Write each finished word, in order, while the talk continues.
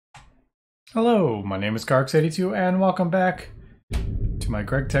Hello, my name is Garx82 and welcome back to my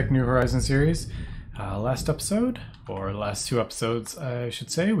Gregtech New Horizons series. Last episode, or last two episodes I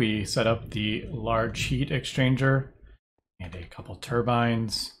should say, we set up the large heat exchanger and a couple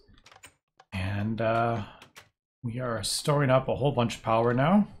turbines, and we are storing up a whole bunch of power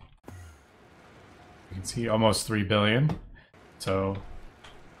now. You can see almost 3 billion, so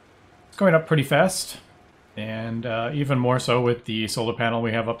it's going up pretty fast, and even more so with the solar panel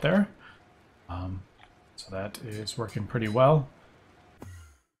we have up there. So that is working pretty well.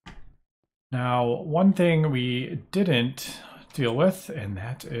 Now, one thing we didn't deal with, and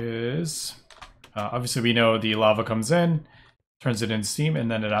that is, obviously we know the lava comes in, turns it into steam,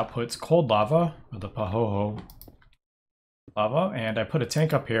 and then it outputs cold lava, or the pahoehoe lava, and I put a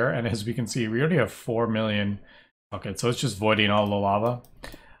tank up here, and as we can see, we already have 4 million buckets, so it's just voiding all the lava.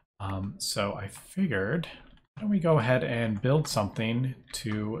 So I figured, why don't we go ahead and build something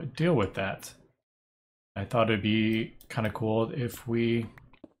to deal with that? I thought it'd be kind of cool if we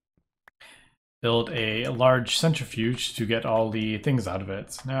build a large centrifuge to get all the things out of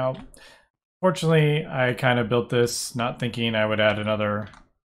it. Now, fortunately, I kind of built this not thinking I would add another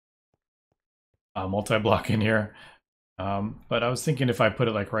multi-block in here. But I was thinking if I put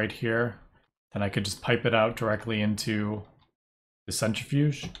it like right here, then I could just pipe it out directly into the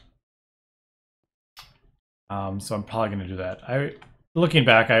centrifuge. So I'm probably going to do that. Looking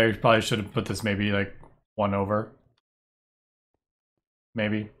back, I probably should have put this maybe like 1 over.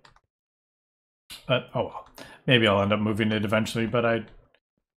 Maybe. But oh well. Maybe I'll end up moving it eventually, but I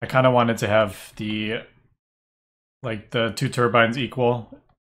kind of wanted to have the the 2 turbines equal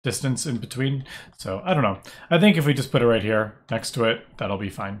distance in between. So I don't know. I think if we just put it right here next to it, that'll be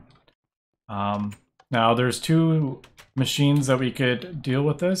fine. Now there's 2 machines that we could deal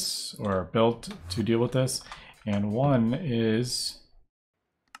with this, or built to deal with this, and one is,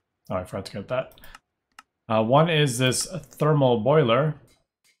 oh, I forgot to get that. One is this thermal boiler.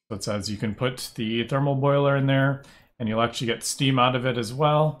 So it says you can put the thermal boiler in there and you'll actually get steam out of it as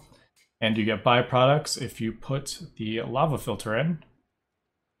well. And you get byproducts if you put the lava filter in.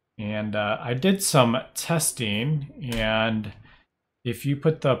 And I did some testing, and if you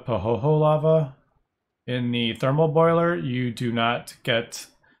put the pahoehoe lava in the thermal boiler, you do not get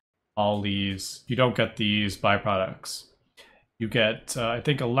all these, you don't get these byproducts. You get, I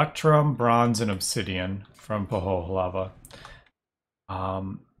think, electrum, bronze, and obsidian from pahoehoe lava.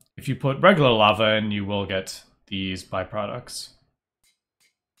 If you put regular lava in, you will get these byproducts.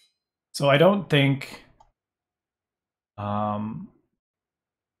 So I don't think I'm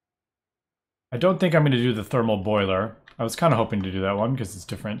going to do the thermal boiler. I was kind of hoping to do that one because it's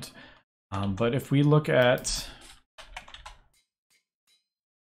different. But if we look at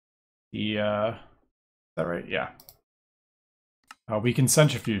the, is that right? Yeah. We can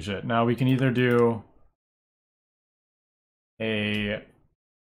centrifuge it. Now we can either do a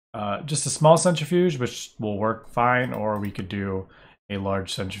just a small centrifuge, which will work fine, or we could do a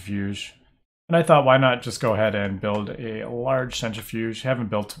large centrifuge. And I thought, why not just go ahead and build a large centrifuge? Haven't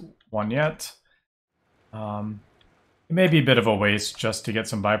built one yet. It may be a bit of a waste just to get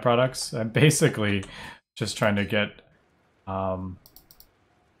some byproducts. I'm basically just trying to get tantalum.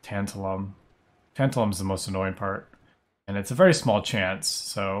 Tantalum's the most annoying part, and it's a very small chance.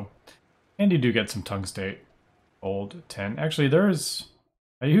 So, and you do get some tungstate, gold, tin. Actually,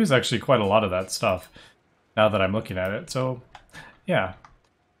 I use actually quite a lot of that stuff now that I'm looking at it. So, yeah,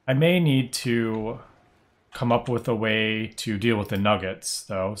 I may need to come up with a way to deal with the nuggets,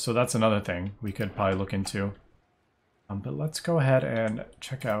 though. So that's another thing we could probably look into. But let's go ahead and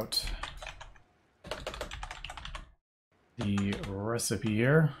check out the recipe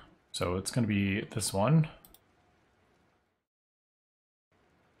here. So it's going to be this one.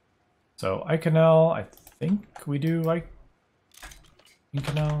 So Inconel, I think we do like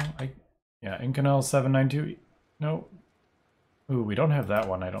Inconel. Yeah, Inconel 792. No. Ooh, we don't have that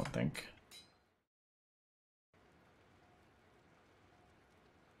one, I don't think.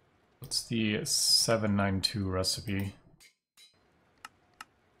 What's the 792 recipe?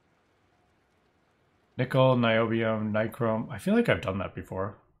 Nickel, niobium, nichrome. I feel like I've done that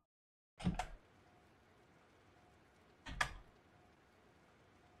before.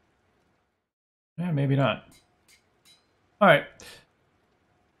 Yeah, maybe not. All right.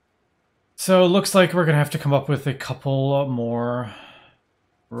 So it looks like we're going to have to come up with a couple more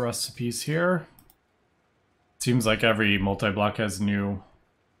recipes here. Seems like every multi-block has new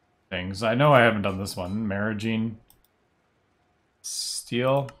things. I know I haven't done this one. Maragine.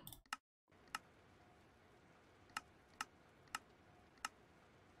 Steel.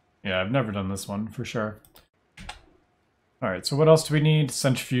 Yeah, I've never done this one for sure. All right, so what else do we need?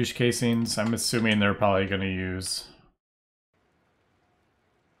 Centrifuge casings. I'm assuming they're probably going to use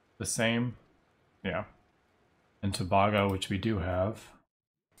the same. Yeah. And Tobago, which we do have.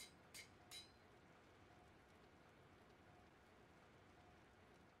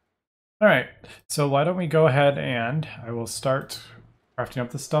 All right, so why don't we go ahead and I will start crafting up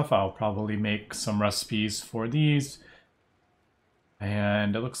this stuff. I'll probably make some recipes for these.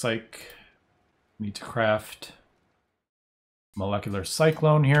 And it looks like we need to craft molecular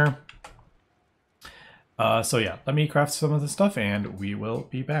cyclone here. So yeah, let me craft some of the stuff and we will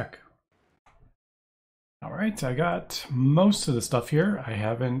be back. All right, I got most of the stuff here. I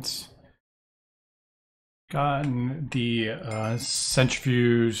haven't gotten the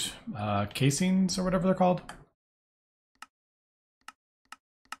centrifuge casings or whatever they're called.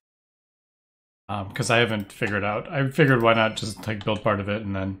 Because I haven't figured out. I figured why not just like build part of it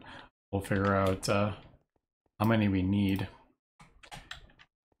and then we'll figure out how many we need.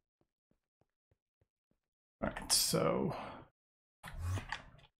 All right, so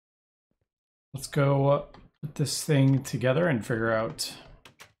let's go put this thing together and figure out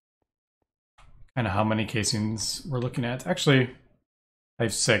kind of how many casings we're looking at. Actually, I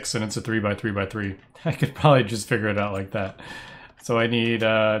have 6 and it's a 3x3x3. I could probably just figure it out like that. So I need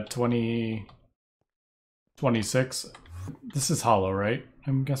 26. This is hollow, right?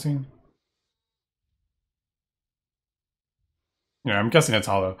 I'm guessing. Yeah, I'm guessing it's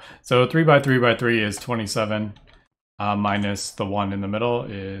hollow. So 3x3x3 is 27. Minus the 1 in the middle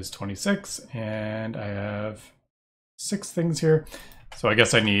is 26. And I have 6 things here. So I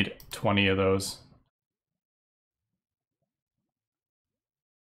guess I need 20 of those.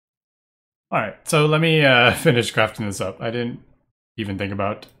 All right, so let me finish crafting this up. I didn't even think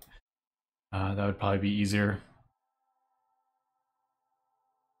about that would probably be easier.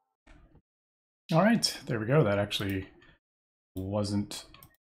 All right, there we go. That actually wasn't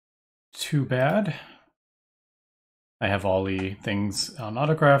too bad. I have all the things on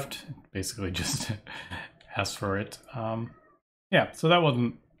AutoCraft. Basically just ask for it. Yeah, so that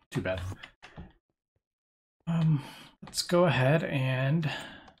wasn't too bad. Let's go ahead and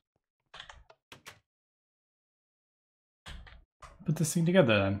put this thing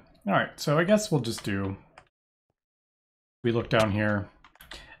together then. All right, so I guess we'll just do, we look down here.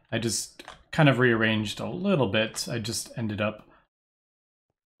 I just kind of rearranged a little bit. I just ended up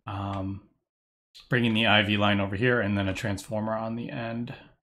bringing the IV line over here and then a transformer on the end.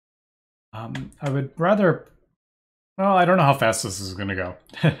 I would rather, well, I don't know how fast this is gonna go.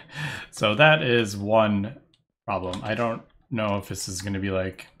 So that is one problem. I don't know if this is gonna be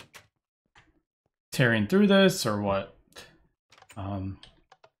like tearing through this or what.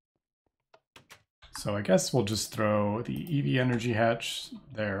 So I guess we'll just throw the EV energy hatch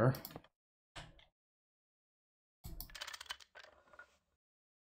there.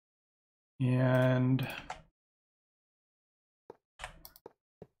 And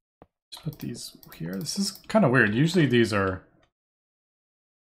just put these here. This is kind of weird. Usually these are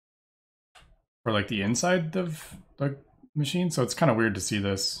for like the inside of the machine, so it's kind of weird to see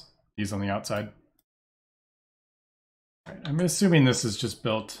these on the outside. All right, I'm assuming this is just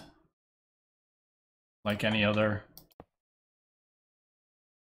built like any other. I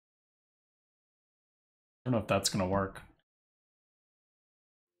don't know if that's gonna work.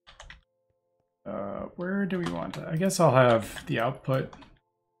 Where do we want it? I guess I'll have the output.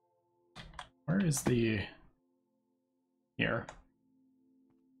 Where is the, here.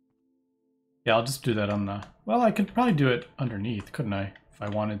 Yeah, I'll just do that on the, well, I could probably do it underneath, couldn't I, if I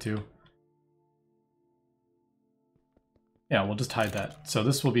wanted to. Yeah, we'll just hide that. So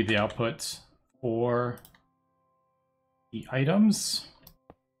this will be the output for the items.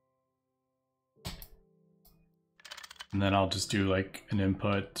 And then I'll just do like an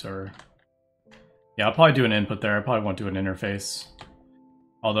input or, yeah, I'll probably do an input there. I probably won't do an interface.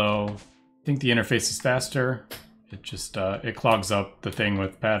 Although I think the interface is faster. It just, it clogs up the thing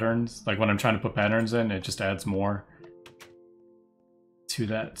with patterns. Like when I'm trying to put patterns in, it just adds more to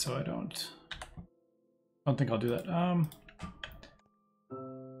that. So I don't think I'll do that.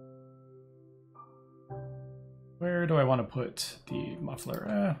 Where do I want to put the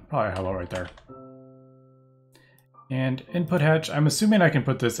muffler? Probably hello right there. And input hatch, I'm assuming I can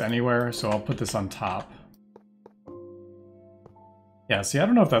put this anywhere, so I'll put this on top. Yeah, see, I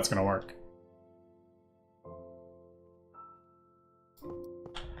don't know if that's gonna work.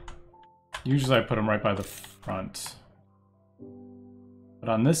 Usually I put them right by the front. But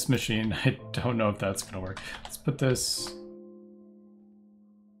on this machine, I don't know if that's gonna work. Let's put this...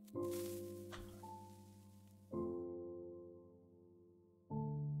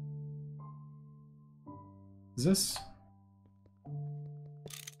 Is this?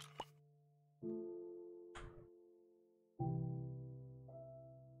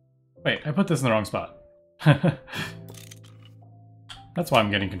 Wait, I put this in the wrong spot. That's why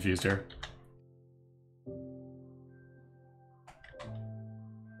I'm getting confused here.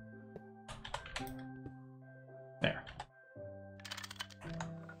 There.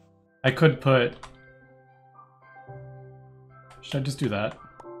 I could put... Should I just do that?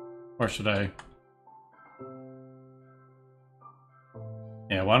 Or should I...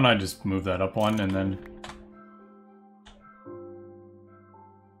 Yeah, why don't I just move that up one and then...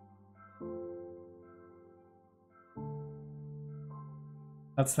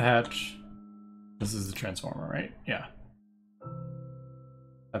 That's the hatch. This is the transformer, right? Yeah.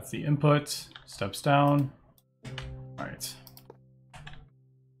 That's the input. Steps down. All right.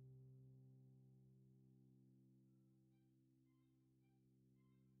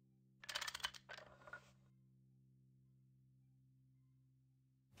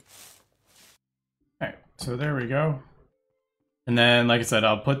 All right, so there we go. And then, like I said,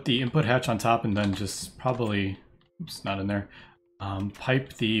 I'll put the input hatch on top and then just probably, oops, not in there,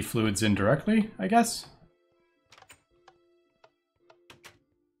 pipe the fluids in directly, I guess.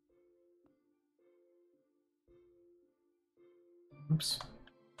 Oops.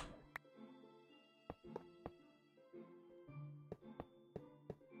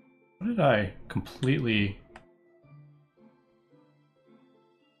 What did I completely...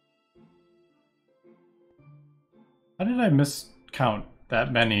 How did I miscount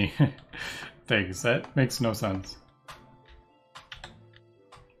that many things? That makes no sense.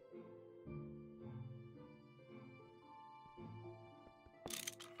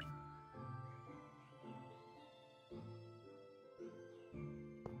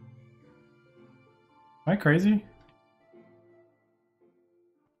 Am I crazy?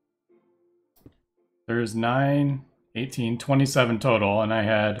 There's 9, 18, 27 total, and I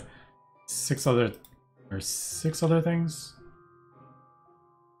had 6 other things?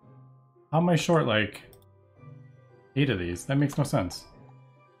 How am I short like 8 of these? That makes no sense.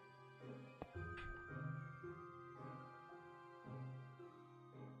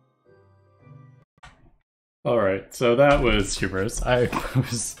 Alright, so that was hubris. I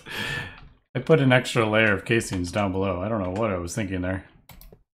put an extra layer of casings down below. I don't know what I was thinking there.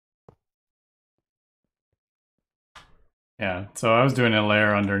 Yeah, so I was doing a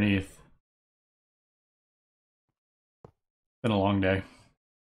layer underneath. Been a long day.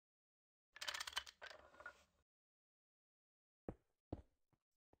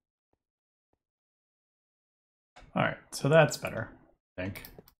 Alright, so that's better, I think.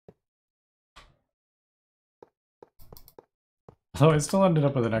 Although I still ended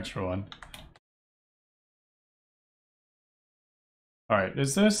up with an extra one. Alright,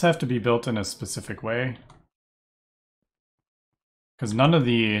 does this have to be built in a specific way? Because none of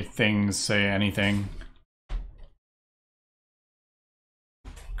the things say anything.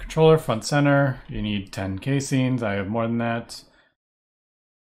 Controller, front center, you need 10 casings, I have more than that.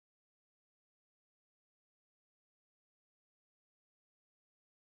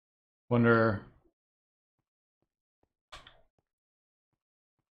 Wonder...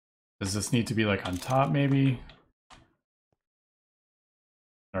 Does this need to be like on top maybe?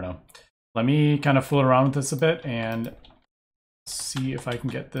 I don't know. Let me kind of fool around with this a bit and see if I can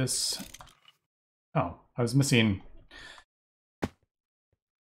get this. Oh, I was missing.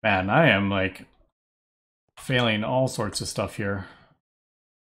 Man, I am like failing all sorts of stuff here.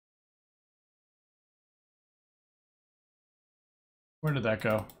 Where did that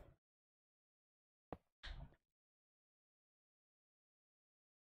go?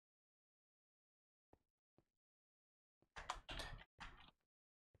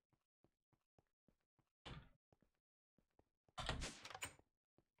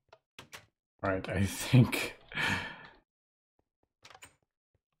 All right, I think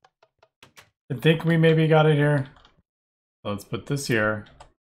we maybe got it here. So let's put this here,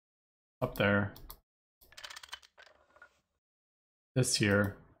 up there, this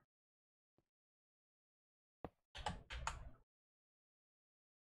here.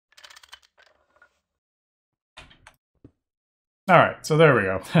 All right, so there we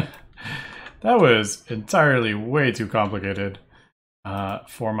go. That was entirely way too complicated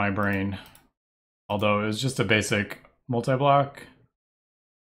for my brain. Although it was just a basic multi-block. For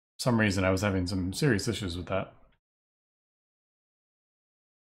some reason I was having some serious issues with that.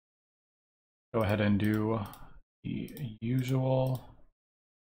 Go ahead and do the usual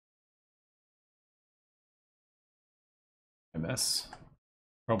MS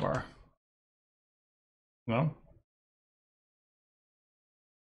crowbar. No?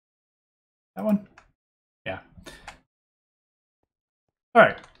 That one? Yeah. All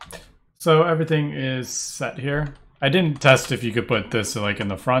right. So everything is set here. I didn't test if you could put this like in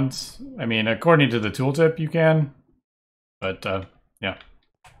the front. I mean, according to the tooltip, you can. But yeah.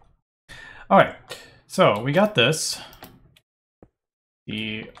 All right. So we got this.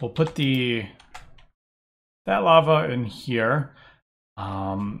 We'll put that lava in here.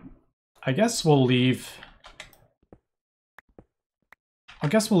 I guess we'll leave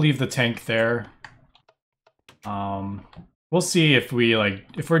the tank there. We'll see if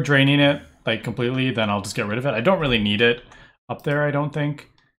we're draining it like completely, then I'll just get rid of it. I don't really need it up there, I don't think.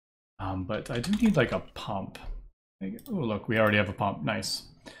 But I do need like a pump. Oh, look, we already have a pump. Nice.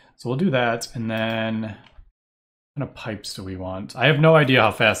 So we'll do that, and then what kind of pipes do we want? I have no idea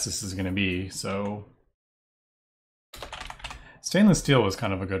how fast this is going to be, so stainless steel was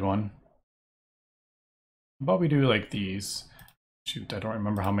kind of a good one. How about we do like these? Shoot, I don't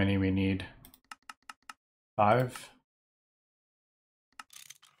remember how many we need. 5?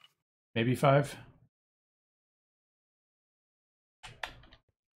 Maybe 5?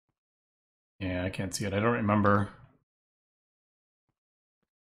 Yeah, I can't see it. I don't remember.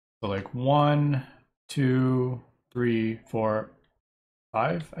 So like 1, 2, 3, 4,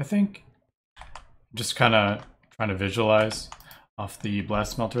 5, I think. Just kind of trying to visualize off the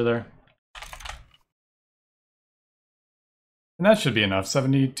blast smelter there. And that should be enough.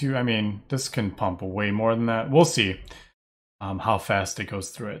 72, I mean, this can pump way more than that. We'll see how fast it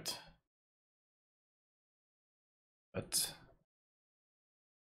goes through it. But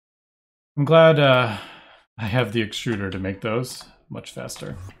I'm glad I have the extruder to make those much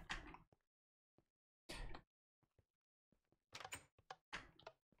faster.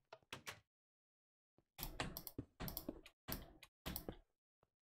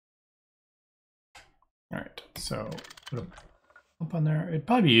 All right, so put a pump on there. It'd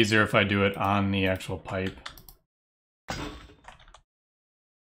probably be easier if I do it on the actual pipe. So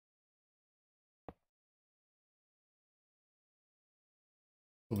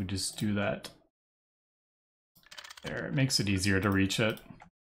we just do that there. It makes it easier to reach it.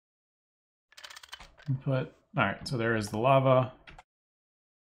 Input. All right, so there is the lava.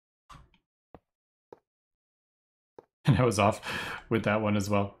 And I was off with that one as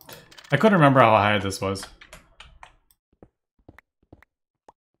well. I couldn't remember how high this was.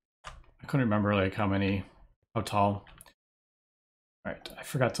 I couldn't remember like how tall. All right, I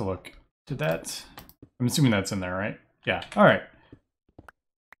forgot to look. Did that? I'm assuming that's in there, right? Yeah, all right.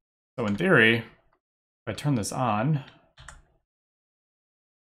 So in theory, if I turn this on,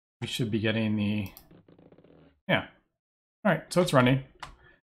 we should be getting the, yeah. All right, so it's running.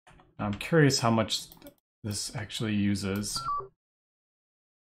 I'm curious how much this actually uses.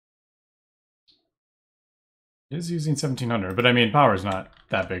 It is using 1700, but I mean, power is not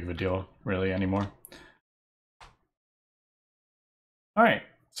that big of a deal really anymore. All right,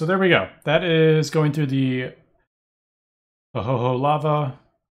 so there we go. That is going through the pahoehoe lava,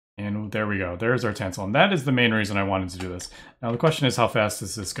 and there we go. There's our tantalum. And that is the main reason I wanted to do this. Now the question is, how fast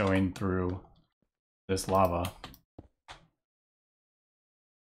is this going through this lava?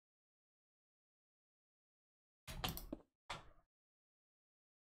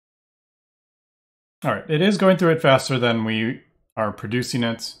 All right, it is going through it faster than we are producing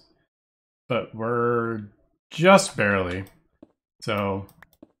it, but we're just barely. So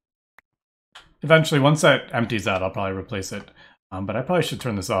eventually, once that empties out, I'll probably replace it. But I probably should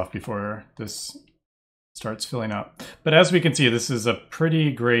turn this off before this starts filling up. But as we can see, this is a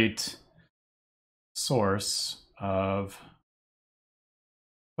pretty great source of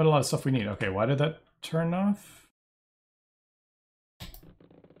quite a lot of stuff we need. Okay, why did that turn off?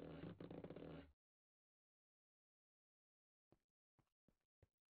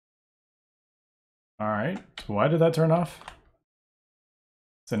 All right, why did that turn off?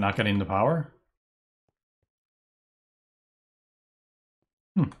 Is it not getting the power?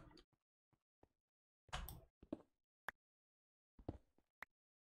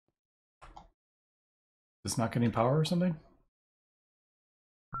 Is this not getting power or something?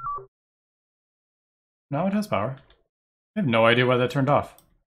 No, it has power. I have no idea why that turned off.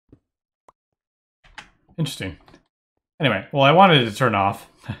 Interesting. Anyway, well, I wanted it to turn off.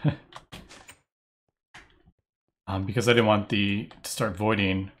 Because I didn't want to start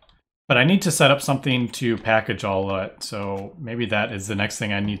voiding. But I need to set up something to package all that, so maybe that is the next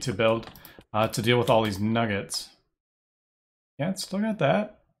thing I need to build to deal with all these nuggets. Yeah, it's still got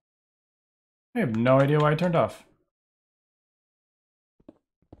that. I have no idea why it turned off.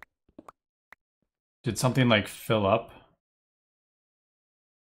 Did something like fill up?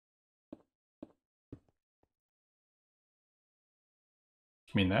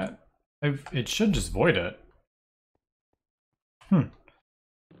 I mean that? It should just void it.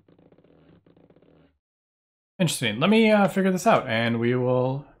 Interesting. Let me figure this out and we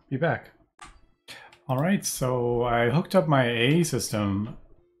will be back. All right, so I hooked up my AE system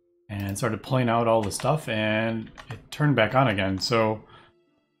and started pulling out all the stuff and it turned back on again. So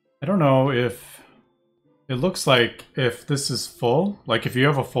I don't know if it looks like if this is full, like if you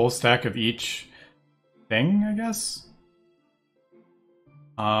have a full stack of each thing, I guess.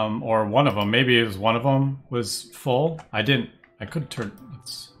 Or one of them, maybe it was one of them was full. I could turn,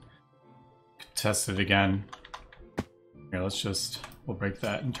 let's test it again. Here, we'll break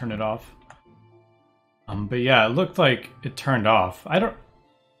that and turn it off. But yeah, it looked like it turned off.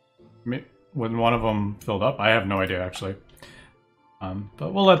 When one of them filled up, I have no idea actually.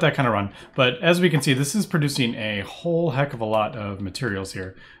 But we'll let that kind of run. But as we can see, this is producing a whole heck of a lot of materials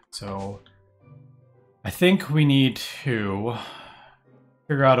here. So I think we need to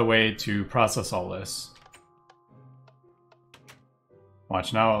figure out a way to process all this.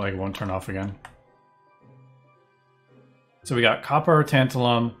 Watch now, it like won't turn off again. So we got copper,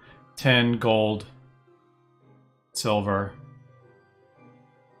 tantalum, tin, gold, silver.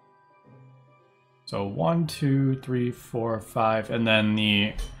 So 1, 2, 3, 4, 5, and then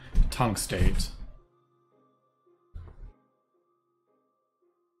the tungstate.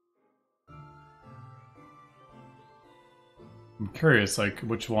 I'm curious, like,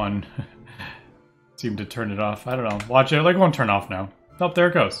 which one seemed to turn it off. I don't know. Watch it, like, it won't turn off now. Oh, there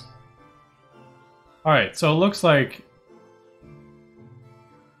it goes. Alright, so it looks like...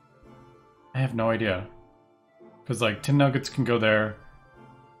 I have no idea. Because, like, tin nuggets can go there.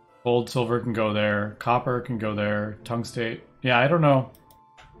 Gold, silver can go there. Copper can go there. Tungstate. Yeah, I don't know.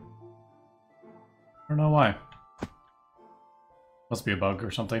 I don't know why. Must be a bug or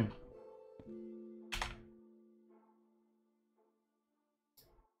something.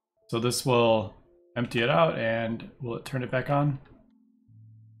 So this will empty it out and will it turn it back on?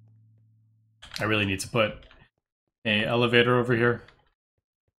 I really need to put an elevator over here.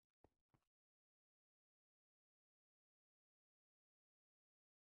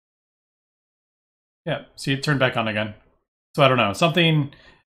 Yeah, see, it turned back on again. So I don't know, something,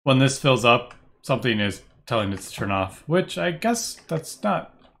 when this fills up, something is telling it to turn off, which I guess that's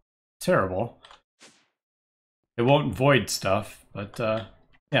not terrible. It won't void stuff, but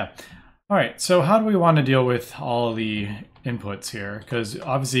yeah. Alright, so how do we want to deal with all the inputs here? Because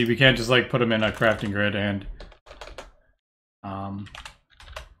obviously we can't just like put them in a crafting grid and...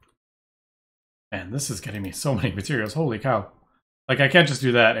 Man, this is getting me so many materials, holy cow. Like I can't just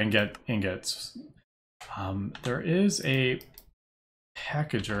do that and get ingots. There is a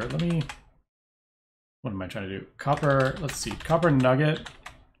packager. Let me... What am I trying to do? Copper, let's see, copper nugget.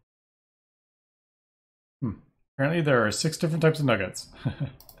 Apparently there are 6 different types of nuggets.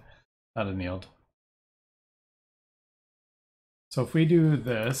 Not annealed. So if we do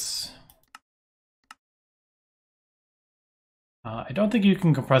this... I don't think you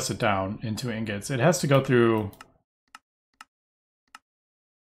can compress it down into ingots. It has to go through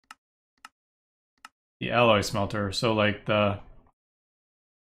the alloy smelter. So like the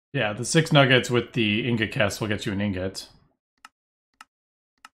 6 nuggets with the ingot cast will get you an ingot.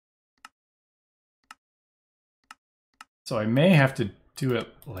 So I may have to do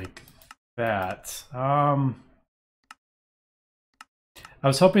it like that. I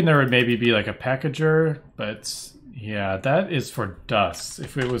was hoping there would maybe be like a packager, but yeah, that is for dust.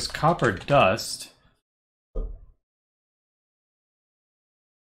 If it was copper dust,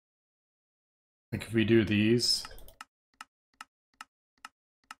 like if we do these,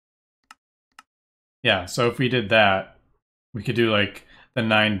 yeah, so if we did that, we could do like the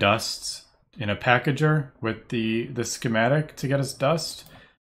 9 dusts in a packager with the schematic to get us dust.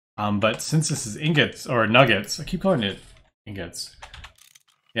 But since this is ingots or nuggets, I keep calling it ingots.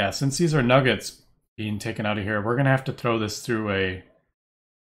 Yeah, since these are nuggets being taken out of here, we're gonna have to throw this through a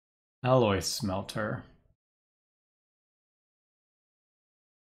alloy smelter.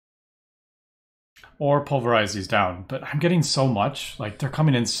 Or pulverize these down. But I'm getting so much, like they're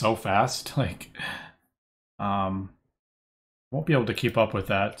coming in so fast, like won't be able to keep up with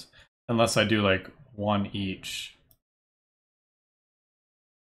that unless I do like 1 each.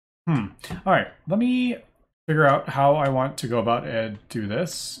 Alright, let me figure out how I want to go about and do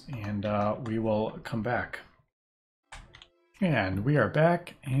this, and we will come back. And we are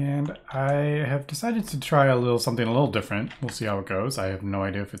back, and I have decided to try something a little different. We'll see how it goes. I have no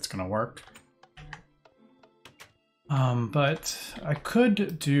idea if it's gonna work. But I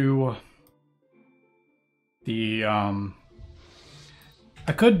could do the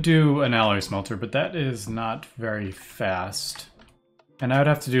I could do an alloy smelter, but that is not very fast. And I would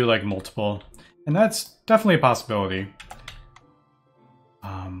have to do like multiple. And that's definitely a possibility.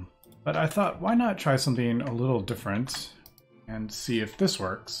 But I thought, why not try something a little different and see if this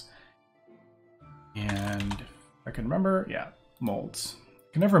works. And if I can remember, yeah, molds.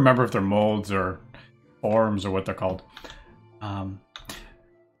 I can never remember if they're molds or forms or what they're called.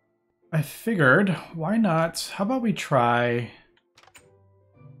 I figured, why not? How about we try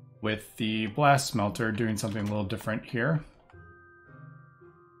with the blast smelter doing something a little different here.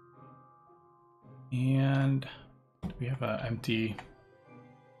 And we have an empty...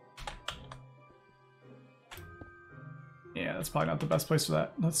 Yeah, that's probably not the best place for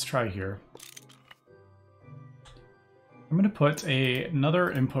that. Let's try here. I'm going to put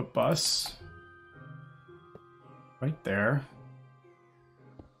another input bus right there.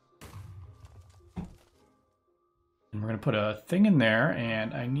 And we're going to put a thing in there,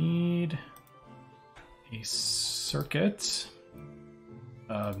 and I need a circuit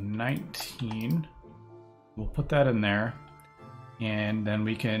of 19. We'll put that in there, and then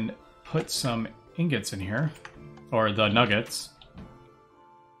we can put some ingots in here, or the nuggets.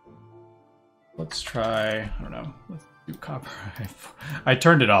 Let's try, I don't know, let's do copper. I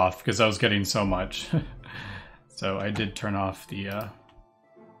turned it off because I was getting so much. So I did turn off the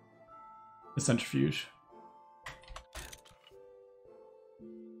centrifuge.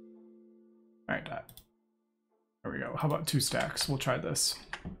 All right, there we go. How about 2 stacks? We'll try this.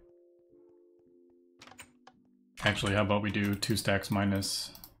 Actually, how about we do 2 stacks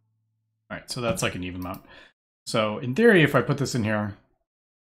minus... All right, so that's like an even amount. So in theory, if I put this in here,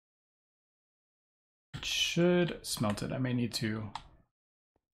 it should smelt it. I may need to...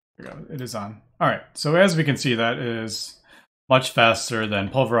 There we go, it is on. All right, so as we can see, that is much faster than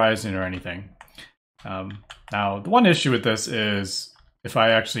pulverizing or anything. Now, the one issue with this is if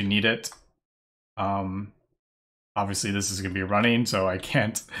I actually need it, obviously this is going to be running, so I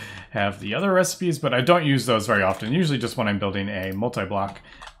can't have the other recipes, but I don't use those very often. Usually just when I'm building a multi-block,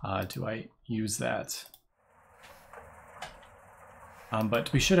 do I use that.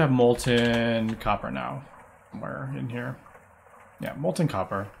 But we should have molten copper now, somewhere in here. Yeah, molten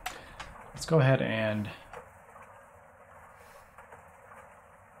copper. Let's go ahead and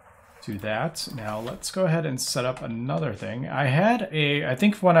do that. Now let's go ahead and set up another thing. I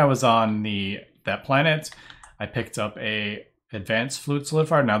think when I was on that planet, I picked up a advanced fluid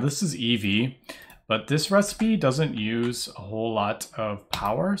solidifier. Now this is EV, but this recipe doesn't use a whole lot of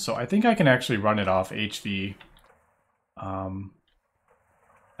power, so I think I can actually run it off HV.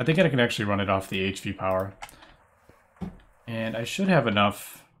 I think I can actually run it off the HV power. And I should have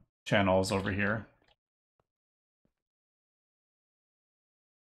enough channels over here.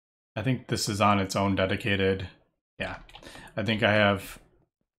 I think this is on its own dedicated. Yeah, I think I have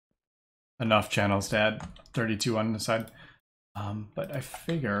enough channels to add 32 on the side. But I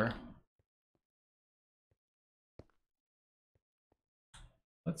figure...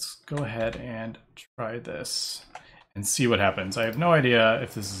 Let's go ahead and try this and see what happens. I have no idea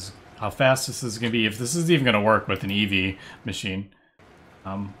if this is how fast this is going to be, if this is even going to work with an EV machine.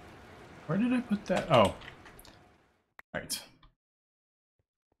 Where did I put that? Oh, right.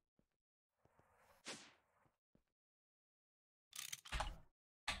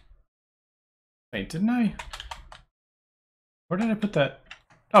 Wait, didn't I? Where did I put that?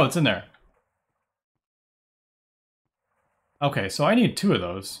 Oh, it's in there. Okay, so I need 2 of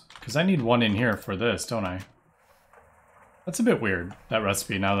those, because I need 1 in here for this, don't I? That's a bit weird, that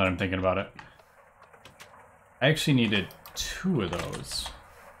recipe, now that I'm thinking about it. I actually needed 2 of those.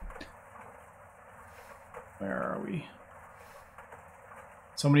 Where are we?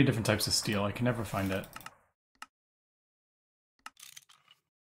 So many different types of steel, I can never find it.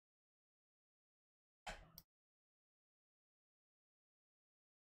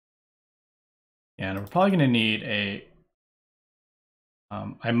 And we're probably going to need a...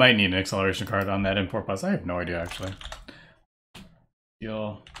 I might need an acceleration card on that import bus. I have no idea, actually.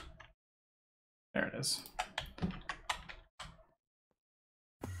 Steel. There it is.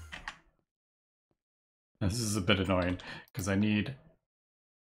 This is a bit annoying, because I need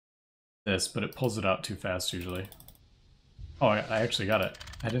this, but it pulls it out too fast, usually. Oh, I actually got it.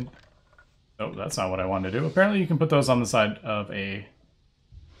 I didn't... Oh, that's not what I wanted to do. Apparently you can put those on the side of a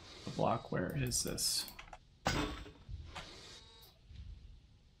block. Where is this?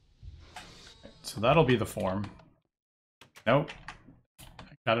 So that'll be the form. Nope.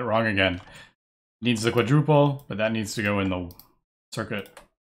 I got it wrong again. It needs the quadruple, but that needs to go in the circuit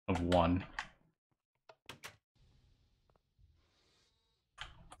of 1.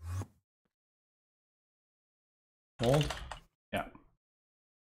 Hold. Yeah.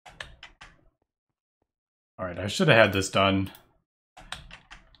 Alright, I should have had this done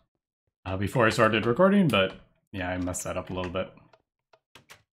before I started recording, but yeah, I messed that up a little bit.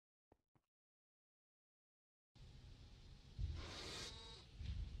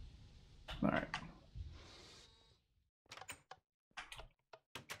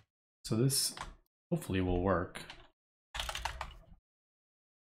 So this hopefully will work.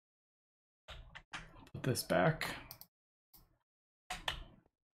 Put this back.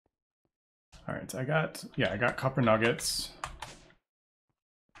 All right, so I got copper nuggets.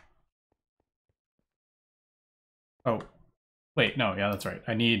 Oh, wait, no, yeah, that's right.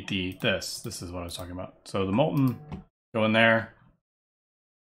 I need this. This is what I was talking about. So the molten, go in there.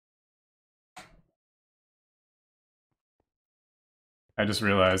 I just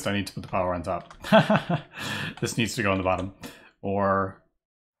realized I need to put the power on top. This needs to go on the bottom. Or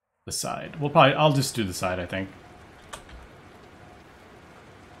the side. I'll just do the side, I think.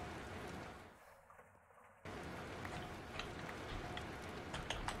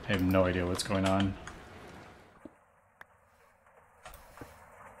 I have no idea what's going on.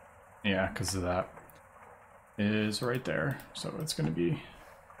 Yeah, because of that is right there. So it's going to be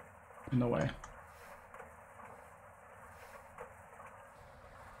in the way.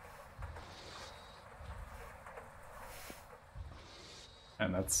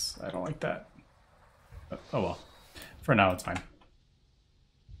 And I don't like that. But, oh well. For now, it's fine.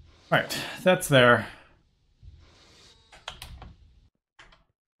 Alright, that's there.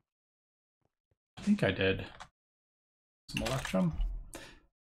 I think I did some electrum.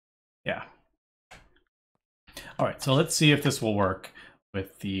 Yeah. All right, so let's see if this will work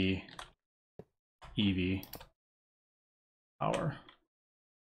with the EV power.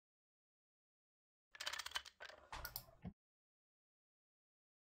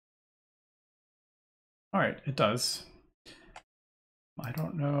 All right, it does. I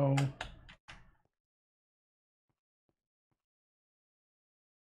don't know.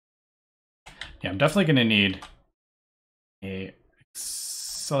 Yeah, I'm definitely going to need a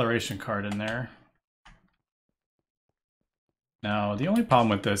acceleration card in there. Now, the only problem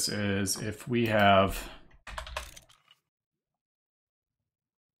with this is if we have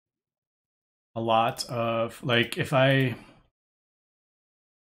a lot of, like, it's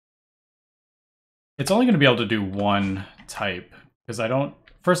only going to be able to do one type, because I don't,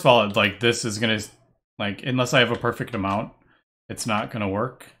 first of all, like, this is going to, like, unless I have a perfect amount, it's not going to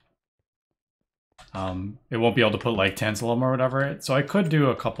work. It won't be able to put, like, tantalum or whatever. So I could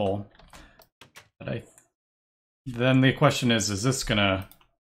do a couple, but then the question is this gonna...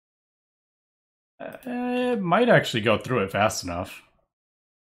 it might actually go through it fast enough.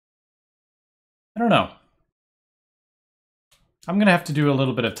 I don't know. I'm gonna have to do a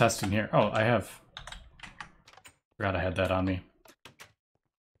little bit of testing here. Oh, forgot I had that on me.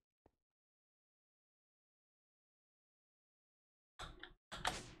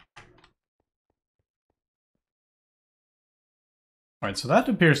 Alright, so that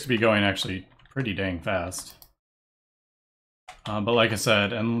appears to be going actually pretty dang fast. But like I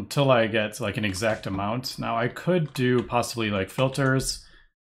said, until I get like an exact amount, now I could do possibly like filters.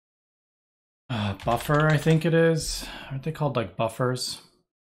 Buffer, I think it is. Aren't they called like buffers?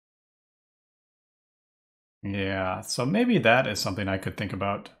 Yeah, so maybe that is something I could think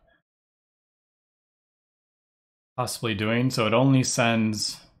about possibly doing. So it only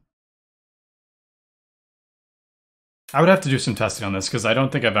sends... I would have to do some testing on this because I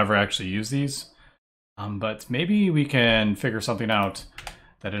don't think I've ever actually used these. But maybe we can figure something out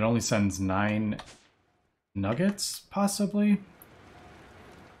that it only sends 9 nuggets, possibly,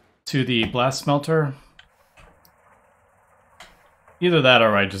 to the blast smelter. Either that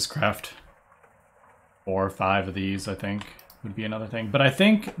or I just craft 4 or 5 of these, I think, would be another thing. But I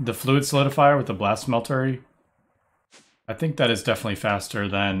think the fluid solidifier with the blast smelter, I think that is definitely faster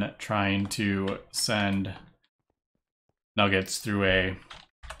than trying to send nuggets through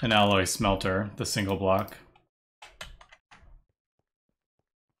an alloy smelter, the single block.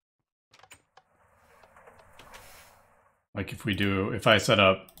 Like if I set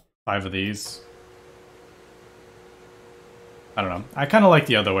up 5 of these, I don't know. I kind of like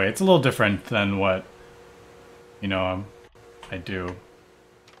the other way. It's a little different than what, I do.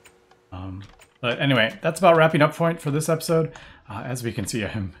 But anyway, that's about wrapping up point for this episode. As we can see,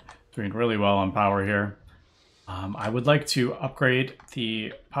 I'm doing really well on power here. I would like to upgrade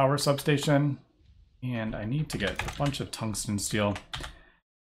the power substation, and I need to get a bunch of tungsten steel.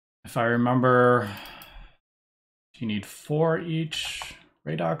 If I remember, you need 4 each.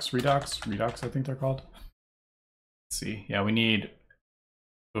 Redox, I think they're called. Let's see. Yeah, we need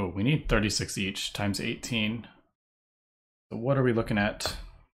 36 each times 18. So what are we looking at?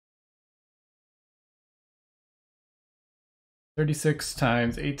 36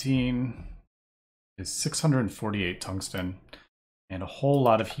 times 18 is 648 tungsten and a whole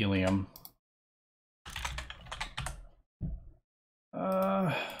lot of helium.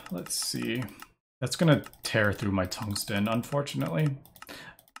 Let's see. That's gonna tear through my tungsten, unfortunately.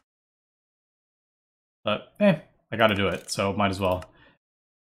 But, I gotta do it, so might as well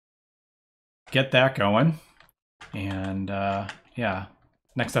get that going. And, yeah,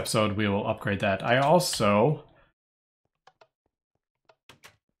 next episode we will upgrade that. I also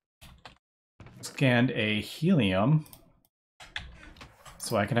scanned a helium,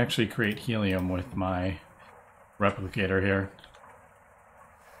 so I can actually create helium with my replicator here.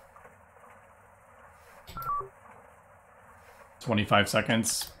 $25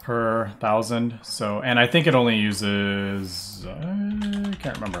 seconds per 1,000. So, and I think it only uses, I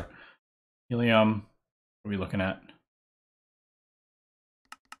can't remember. Helium, what are we looking at?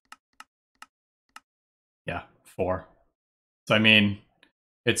 Yeah, 4. So I mean,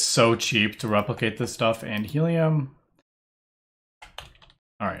 it's so cheap to replicate this stuff, and helium.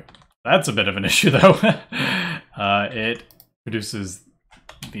 All right, that's a bit of an issue though. It produces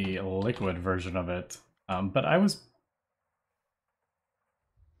the liquid version of it, but I was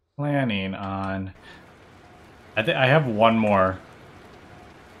planning on. I have one more.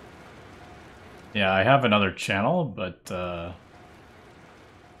 Yeah, I have another channel, but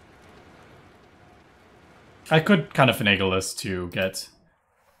I could kind of finagle this to get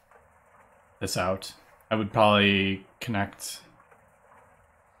this out. I would probably connect.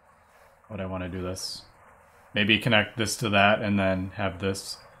 Would I want to do this? Maybe connect this to that and then have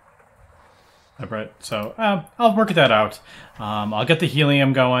this separate. So I'll work that out. I'll get the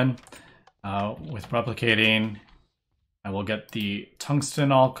helium going with replicating. I will get the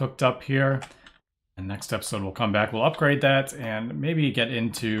tungsten all cooked up here. And next episode we'll come back. We'll upgrade that and maybe get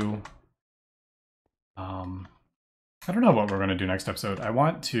into... I don't know what we're going to do next episode. I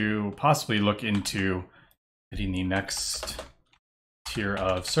want to possibly look into getting the next tier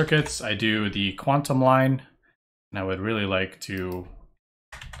of circuits. I do the quantum line, and I would really like to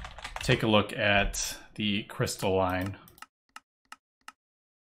take a look at the crystal line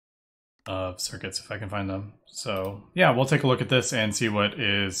of circuits if I can find them. So yeah, we'll take a look at this and see what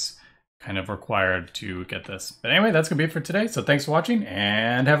is kind of required to get this. But anyway, that's gonna be it for today. So thanks for watching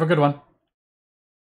and have a good one.